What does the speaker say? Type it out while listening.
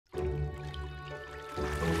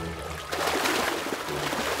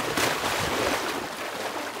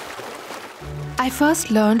I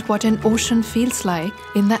first learned what an ocean feels like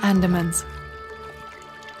in the Andamans.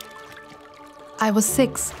 I was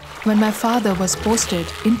 6 when my father was posted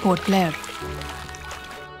in Port Blair.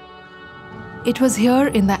 It was here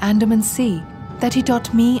in the Andaman Sea that he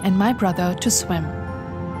taught me and my brother to swim.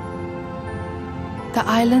 The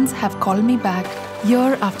islands have called me back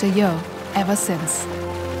year after year ever since.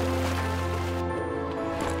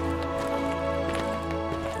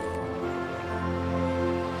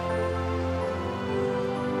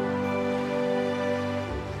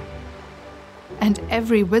 And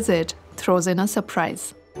every visit throws in a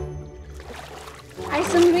surprise. Hi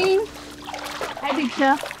Samreen. Hi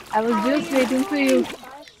Diksha. I was just waiting for you.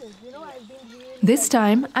 This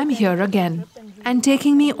time I'm here again, and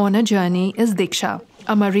taking me on a journey is Diksha,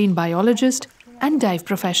 a marine biologist and dive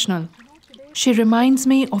professional. She reminds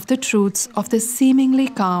me of the truths of this seemingly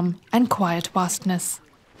calm and quiet vastness.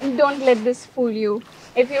 Don't let this fool you.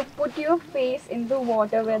 If you put your face in the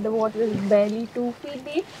water where the water is barely 2 feet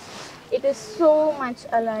deep, it is so much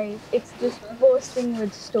alive. It's just bursting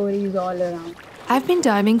with stories all around. I've been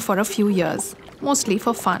diving for a few years, mostly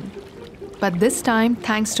for fun. But this time,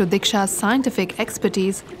 thanks to Diksha's scientific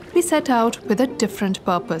expertise, we set out with a different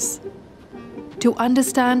purpose: to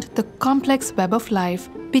understand the complex web of life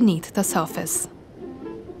beneath the surface.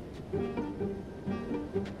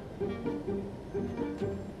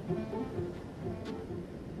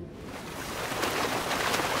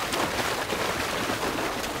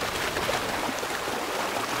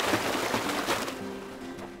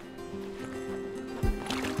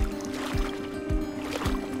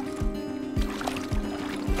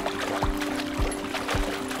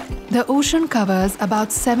 The ocean covers about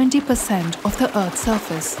 70% of the Earth's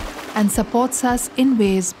surface and supports us in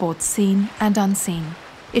ways both seen and unseen.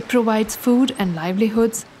 It provides food and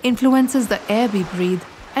livelihoods, influences the air we breathe,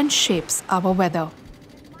 and shapes our weather.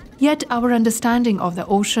 Yet our understanding of the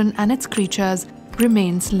ocean and its creatures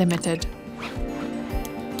remains limited.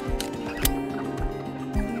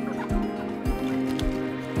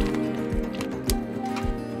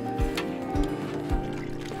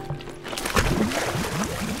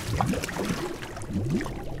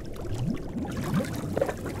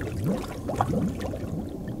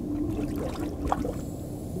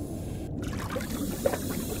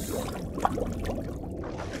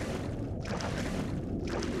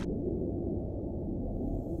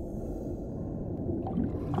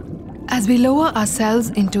 As we lower ourselves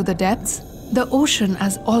into the depths, the ocean,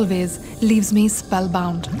 as always, leaves me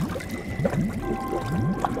spellbound.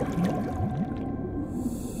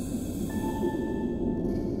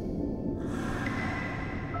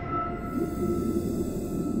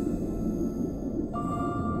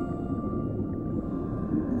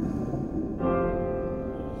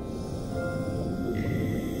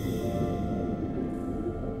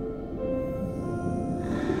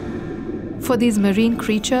 For these marine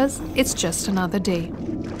creatures, it's just another day.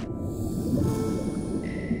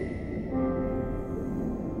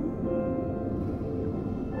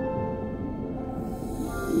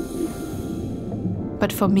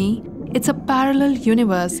 But for me, it's a parallel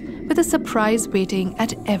universe with a surprise waiting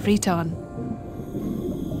at every turn.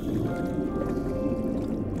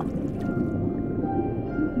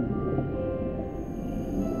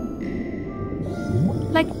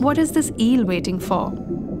 Like, what is this eel waiting for?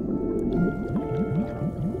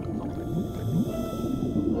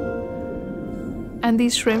 And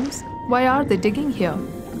these shrimps, why are they digging here?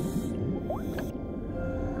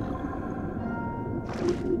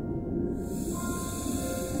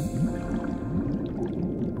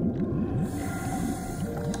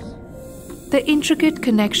 The intricate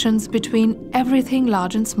connections between everything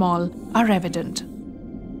large and small are evident.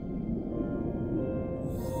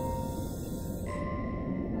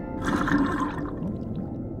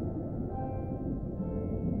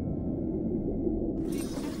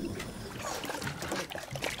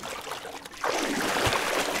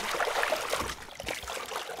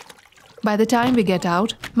 By the time we get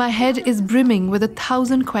out, my head is brimming with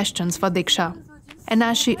 1,000 questions for Diksha. And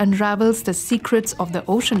as she unravels the secrets of the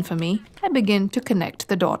ocean for me, I begin to connect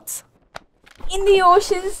the dots. In the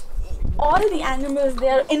oceans, all the animals, they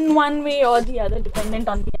are in one way or the other dependent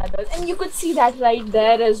on the others. And you could see that right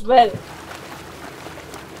there as well.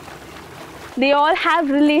 They all have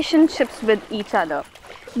relationships with each other.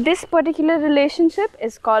 This particular relationship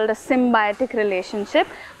is called a symbiotic relationship,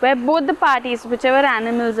 where both the parties, whichever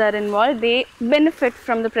animals are involved, they benefit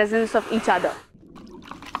from the presence of each other.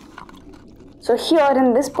 So here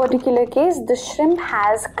in this particular case, the shrimp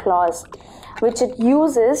has claws. which it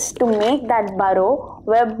uses to make that burrow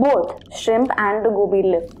where both shrimp and the goby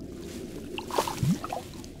live.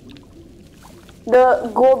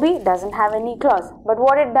 The goby doesn't have any claws, but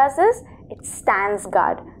what it does is it stands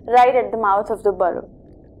guard right at the mouth of the burrow.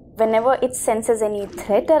 Whenever it senses any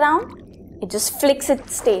threat around, it just flicks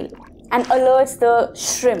its tail and alerts the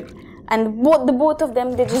shrimp, and both of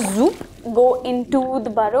them, they just zoop, go into the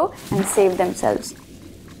burrow and save themselves.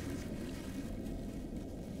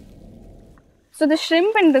 So the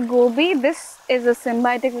shrimp and the goby, this is a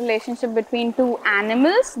symbiotic relationship between two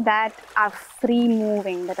animals that are free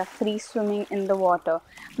moving, that are free swimming in the water.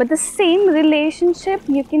 But the same relationship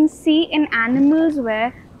you can see in animals where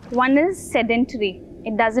one is sedentary.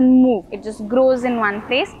 It doesn't move, it just grows in one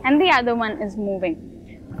place, and the other one is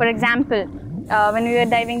moving. For example, when we were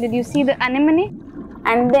diving, did you see the anemone?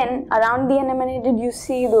 And then around the anemone, did you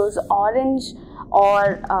see those orange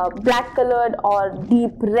or black colored or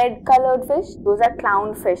deep red colored fish? Those are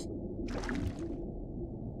clownfish.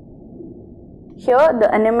 Here the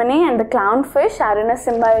anemone and the clownfish are in a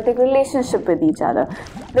symbiotic relationship with each other.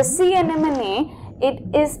 The sea anemone, it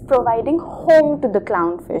is providing home to the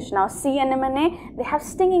clownfish. Now sea anemone, they have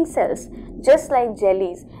stinging cells just like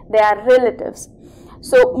jellies. They are relatives.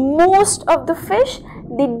 So most of the fish,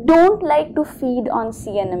 they don't like to feed on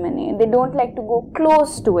sea anemone. They don't like to go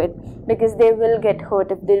close to it because they will get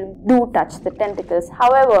hurt if they do touch the tentacles.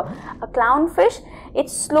 However, a clownfish, it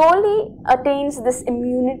slowly attains this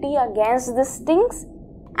immunity against the stings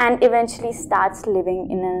and eventually starts living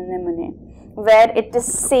in an anemone where it is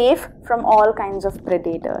safe from all kinds of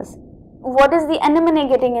predators. What is the anemone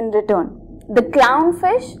getting in return? The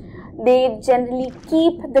clownfish, they generally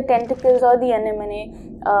keep the tentacles or the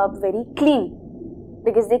anemone very clean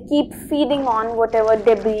because they keep feeding on whatever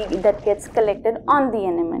debris that gets collected on the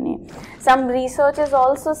anemone. Some researchers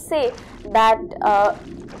also say that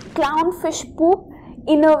clownfish poop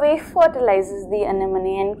in a way fertilizes the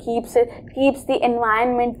anemone and keeps the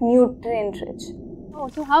environment nutrient rich. Oh,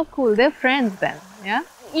 so how cool! They're friends then, yeah?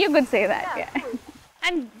 You could say that, yeah.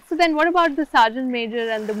 And so then what about the sergeant major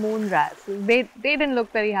and the moon rats? They didn't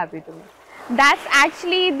look very happy to me. That's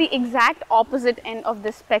actually the exact opposite end of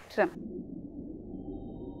the spectrum.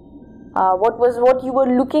 What you were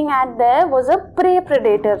looking at there was a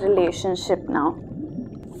prey-predator relationship now.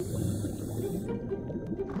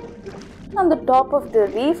 On the top of the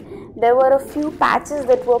reef, there were a few patches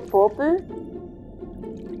that were purple.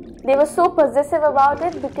 They were so possessive about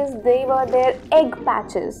it because they were their egg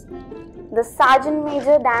patches. The sergeant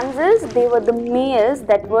major damsels, they were the males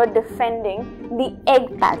that were defending the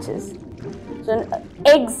egg patches. So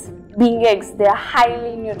eggs, being eggs, they are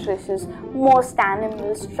highly nutritious. Most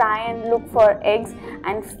animals try and look for eggs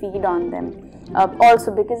and feed on them.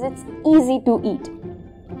 Also because it's easy to eat.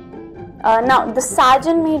 Now the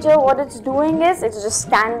sergeant major, what it's doing is, it's just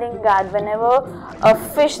standing guard. Whenever a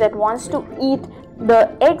fish that wants to eat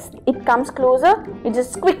the eggs, it comes closer, it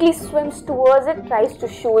just quickly swims towards it, tries to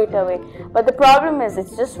shoo it away. But the problem is,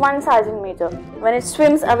 it's just one sergeant major. When it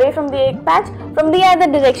swims away from the egg patch, from the other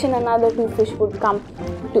direction another two fish would come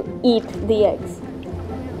to eat the eggs.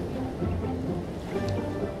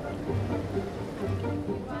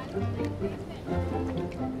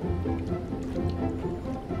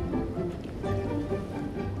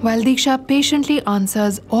 While Diksha patiently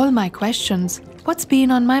answers all my questions, what's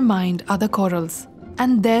been on my mind are the corals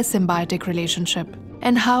and their symbiotic relationship,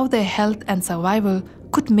 and how their health and survival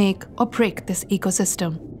could make or break this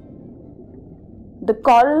ecosystem. The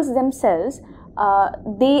corals themselves,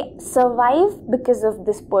 they survive because of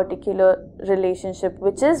this particular relationship,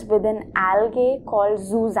 which is with an algae called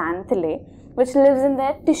zooxanthellae, which lives in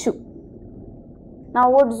their tissue. Now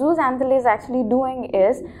what zooxanthellae is actually doing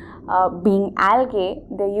is, being algae,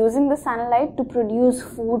 they're using the sunlight to produce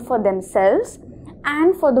food for themselves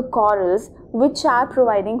and for the corals, which are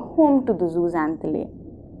providing home to the zooxanthellae.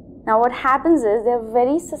 Now what happens is, they're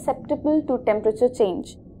very susceptible to temperature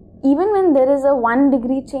change. Even when there is a 1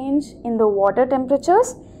 degree change in the water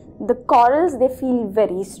temperatures, the corals, they feel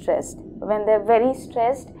very stressed. When they're very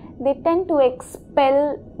stressed, they tend to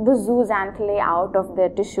expel the zooxanthellae out of their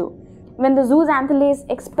tissue. When the zooxanthellae is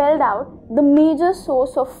expelled out, the major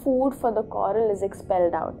source of food for the coral is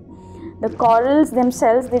expelled out. The corals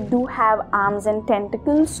themselves, they do have arms and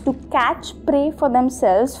tentacles to catch prey for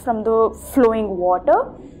themselves from the flowing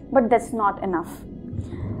water, but that's not enough.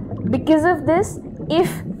 Because of this,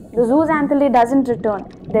 if the zooxanthellae doesn't return,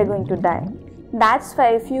 they're going to die. That's why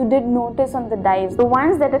if you did notice on the dives, the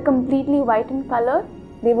ones that are completely white in color,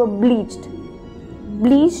 they were bleached.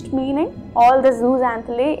 Bleached meaning all the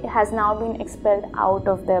zooxanthellae has now been expelled out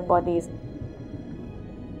of their bodies.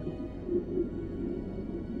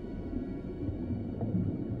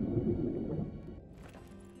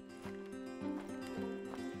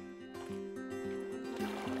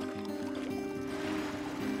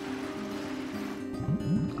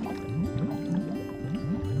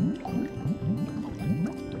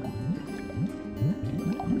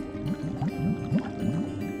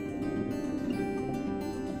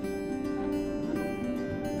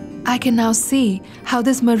 I can now see how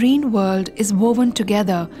this marine world is woven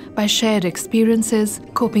together by shared experiences,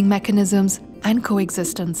 coping mechanisms, and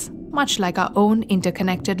coexistence, much like our own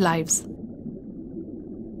interconnected lives.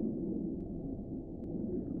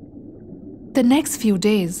 The next few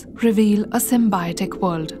days reveal a symbiotic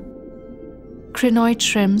world. Crinoid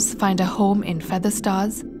shrimps find a home in feather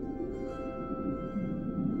stars.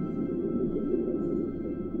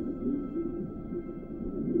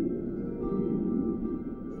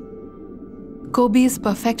 Gobies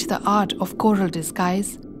perfect the art of coral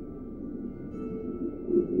disguise.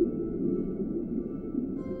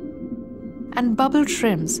 And bubble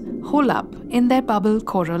shrimps hole up in their bubble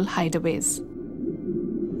coral hideaways.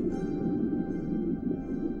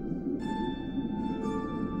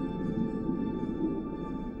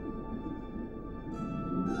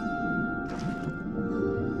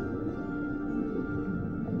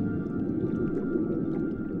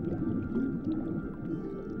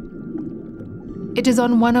 It is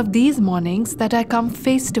on one of these mornings that I come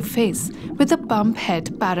face to face with the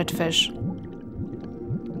bump-head parrotfish.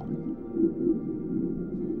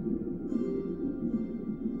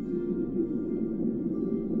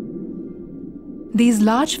 These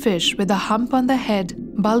large fish with a hump on the head,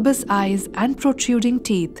 bulbous eyes and protruding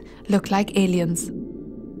teeth look like aliens.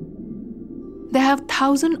 They have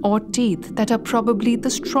 1,000-odd teeth that are probably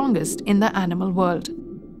the strongest in the animal world,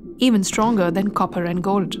 even stronger than copper and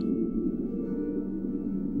gold.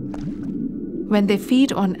 When they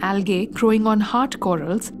feed on algae growing on hard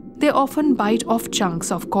corals, they often bite off chunks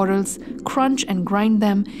of corals, crunch and grind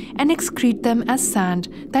them, and excrete them as sand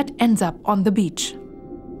that ends up on the beach.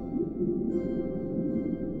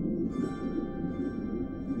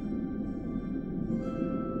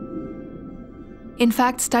 In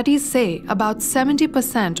fact, studies say about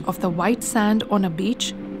 70% of the white sand on a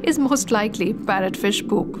beach is most likely parrotfish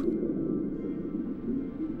poop.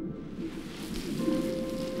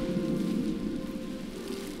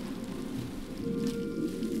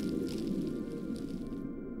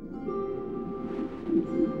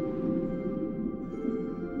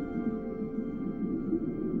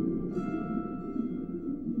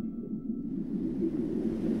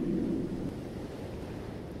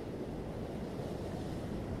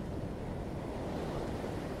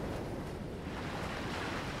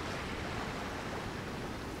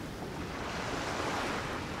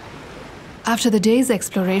 After the day's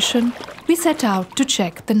exploration, we set out to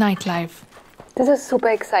check the nightlife. This is super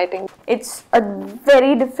exciting. It's a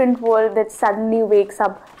very different world that suddenly wakes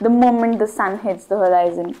up the moment the sun hits the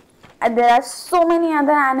horizon. And there are so many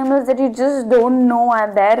other animals that you just don't know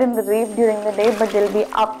are there in the reef during the day, but they'll be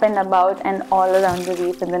up and about and all around the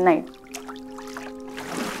reef in the night.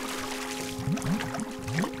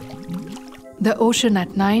 The ocean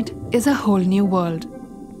at night is a whole new world.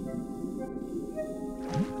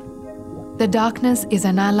 The darkness is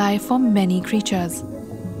an ally for many creatures.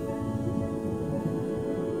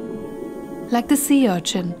 Like the sea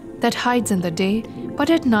urchin that hides in the day but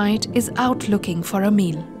at night is out looking for a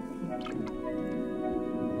meal.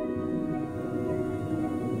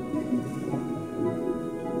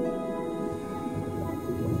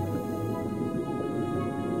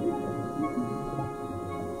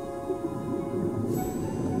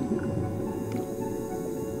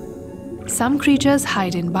 Some creatures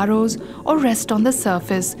hide in burrows or rest on the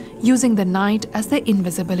surface, using the night as their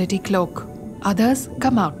invisibility cloak. Others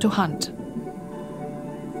come out to hunt.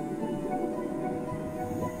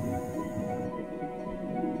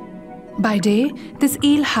 By day, this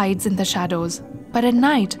eel hides in the shadows, but at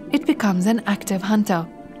night it becomes an active hunter.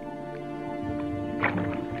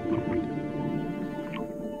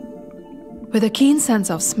 With a keen sense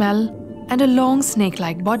of smell and a long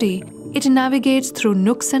snake-like body, it navigates through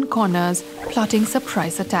nooks and corners, plotting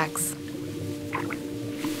surprise attacks.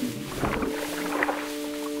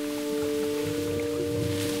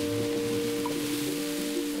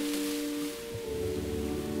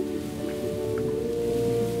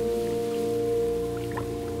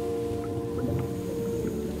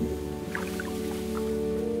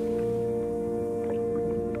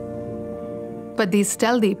 But these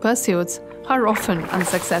stealthy pursuits are often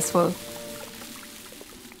unsuccessful.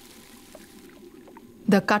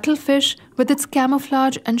 The cuttlefish, with its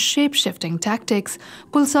camouflage and shape-shifting tactics,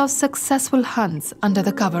 pulls off successful hunts under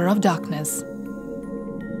the cover of darkness.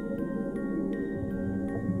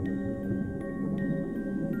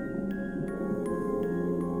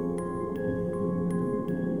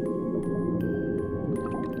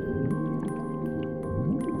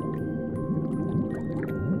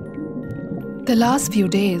 The last few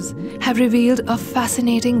days have revealed a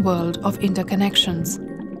fascinating world of interconnections.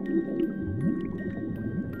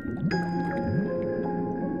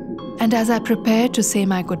 And as I prepare to say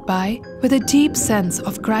my goodbye with a deep sense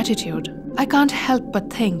of gratitude, I can't help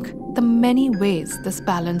but think the many ways this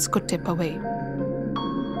balance could tip away.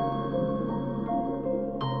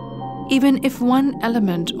 Even if one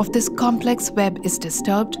element of this complex web is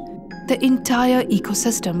disturbed, the entire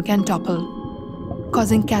ecosystem can topple,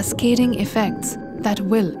 causing cascading effects that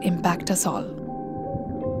will impact us all.